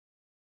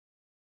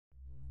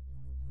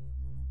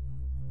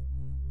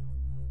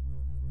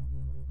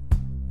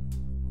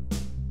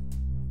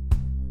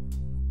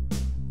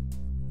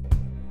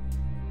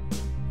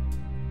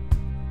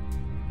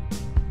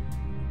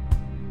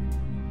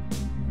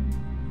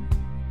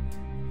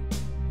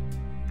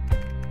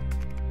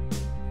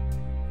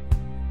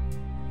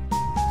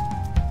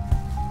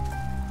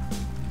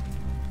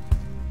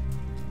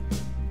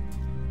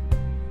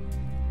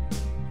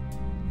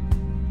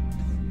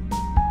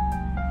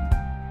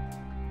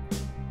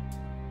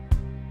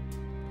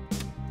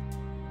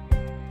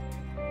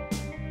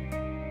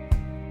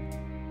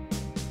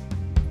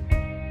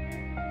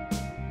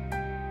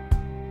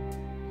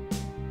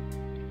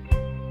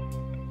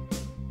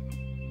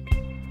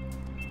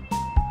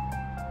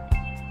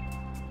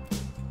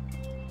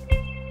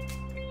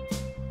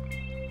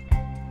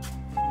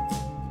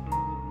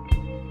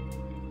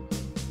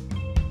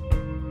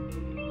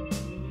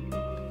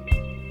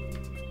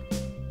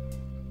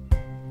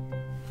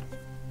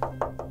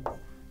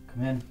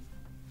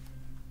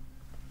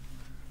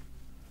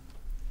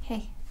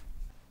Hey.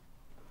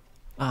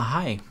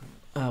 Hi.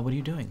 What are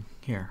you doing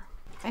here?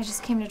 I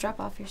just came to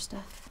drop off your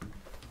stuff.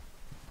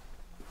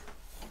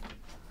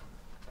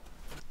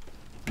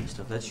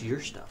 Stuff? That's your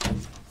stuff.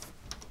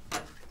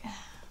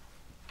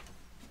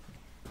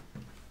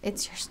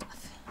 It's your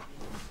stuff.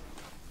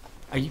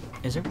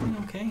 Is everything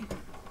okay?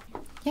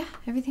 Yeah,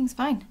 everything's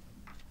fine.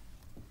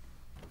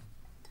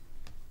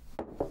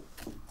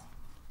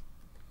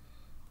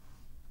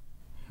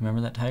 Remember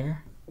that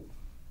tiger?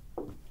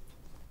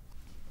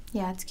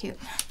 Yeah, it's cute.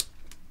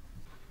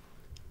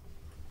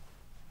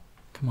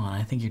 Come on,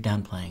 I think you're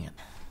downplaying it.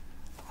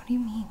 What do you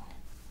mean?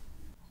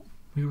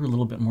 We were a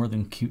little bit more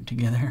than cute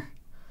together.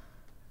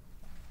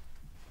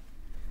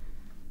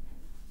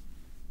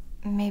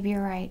 Maybe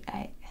you're right.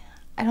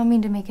 I don't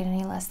mean to make it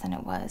any less than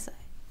it was.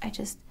 I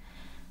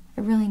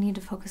really need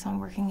to focus on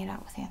working it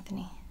out with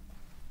Anthony.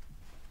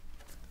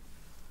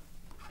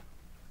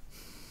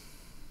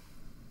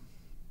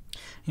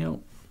 You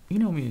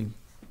know me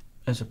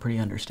as a pretty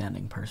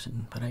understanding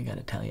person, but I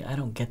gotta tell you, I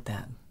don't get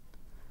that.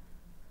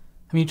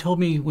 I mean, you told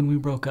me when we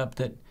broke up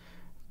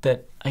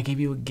that I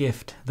gave you a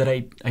gift, that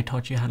I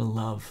taught you how to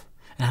love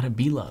and how to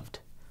be loved.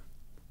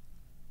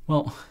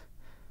 Well,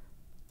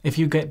 if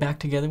you get back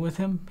together with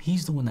him,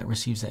 he's the one that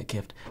receives that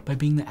gift by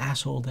being the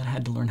asshole that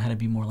had to learn how to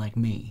be more like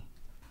me.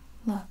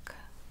 Look,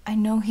 I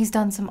know he's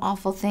done some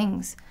awful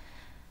things,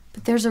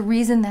 but there's a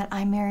reason that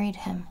I married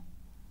him.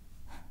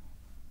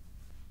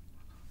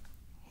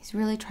 He's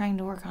really trying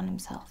to work on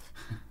himself.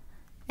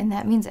 And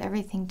that means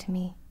everything to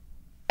me.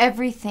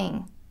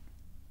 Everything.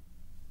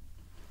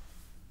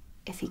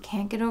 If he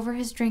can't get over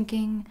his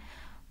drinking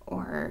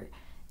or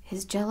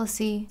his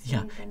jealousy...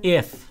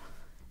 Yeah,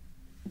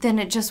 then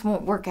it just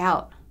won't work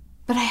out.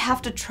 But I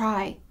have to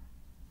try.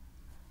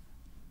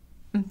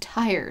 I'm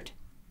tired.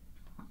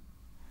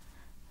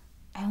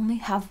 I only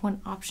have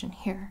one option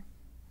here.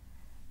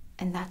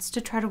 And that's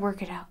to try to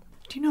work it out.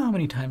 Do you know how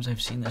many times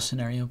I've seen this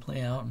scenario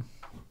play out?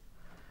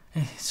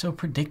 It's so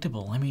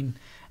predictable. I mean,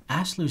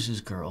 ass loses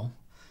girl.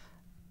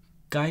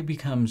 Guy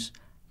becomes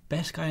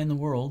best guy in the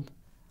world.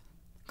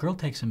 Girl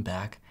takes him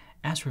back.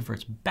 Ass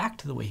reverts back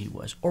to the way he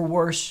was, or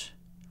worse.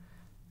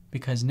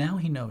 Because now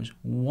he knows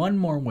one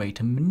more way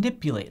to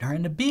manipulate her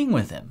into being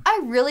with him. I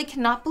really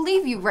cannot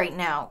believe you right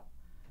now.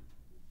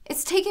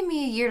 It's taken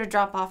me a year to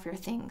drop off your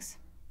things.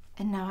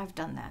 And now I've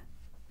done that.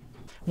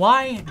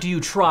 Why do you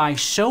try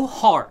so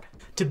hard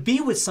to be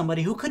with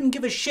somebody who couldn't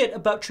give a shit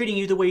about treating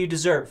you the way you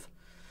deserve?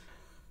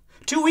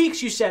 2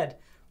 weeks, you said,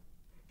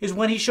 is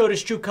when he showed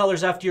his true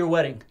colors after your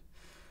wedding.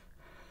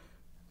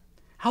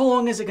 How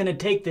long is it going to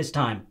take this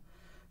time?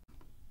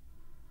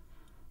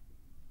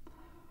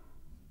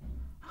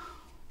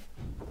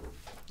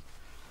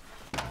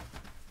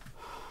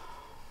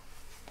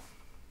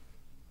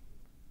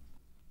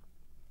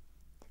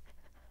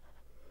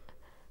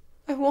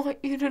 I want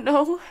you to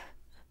know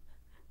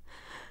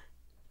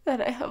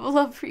that I have a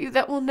love for you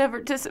that will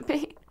never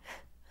dissipate.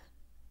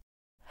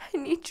 I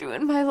need you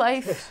in my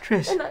life.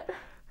 Tris. And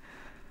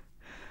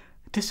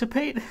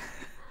Dissipate?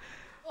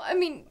 I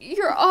mean,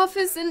 your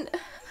office and...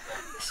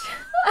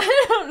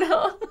 I don't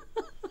know.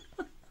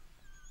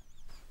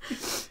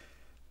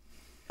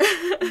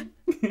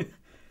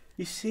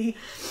 You see?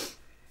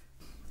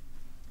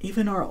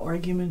 Even our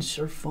arguments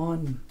are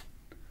fun.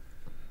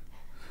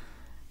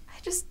 I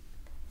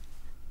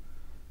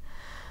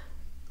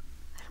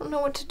don't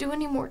know what to do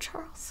anymore,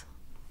 Charles.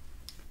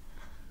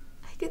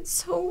 I get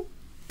so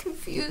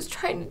confused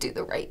trying to do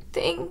the right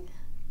thing.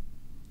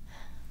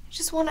 I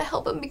just want to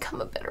help him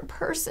become a better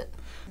person.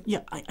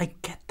 Yeah, I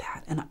get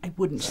that, and I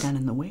wouldn't stand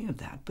in the way of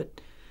that,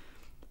 but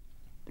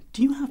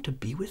do you have to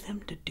be with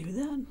him to do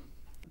that?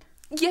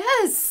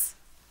 Yes!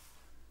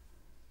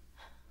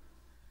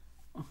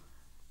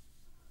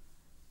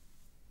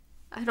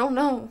 I don't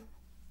know.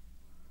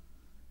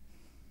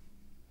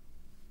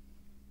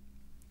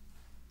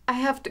 I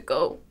have to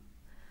go.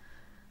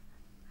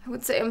 I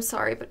would say I'm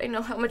sorry, but I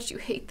know how much you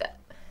hate that.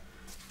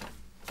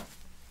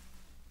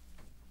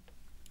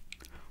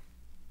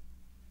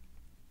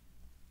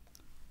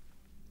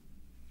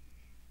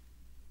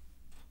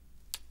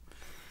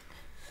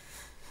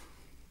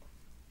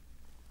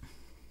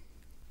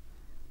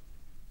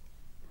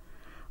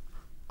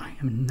 I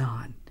am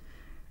not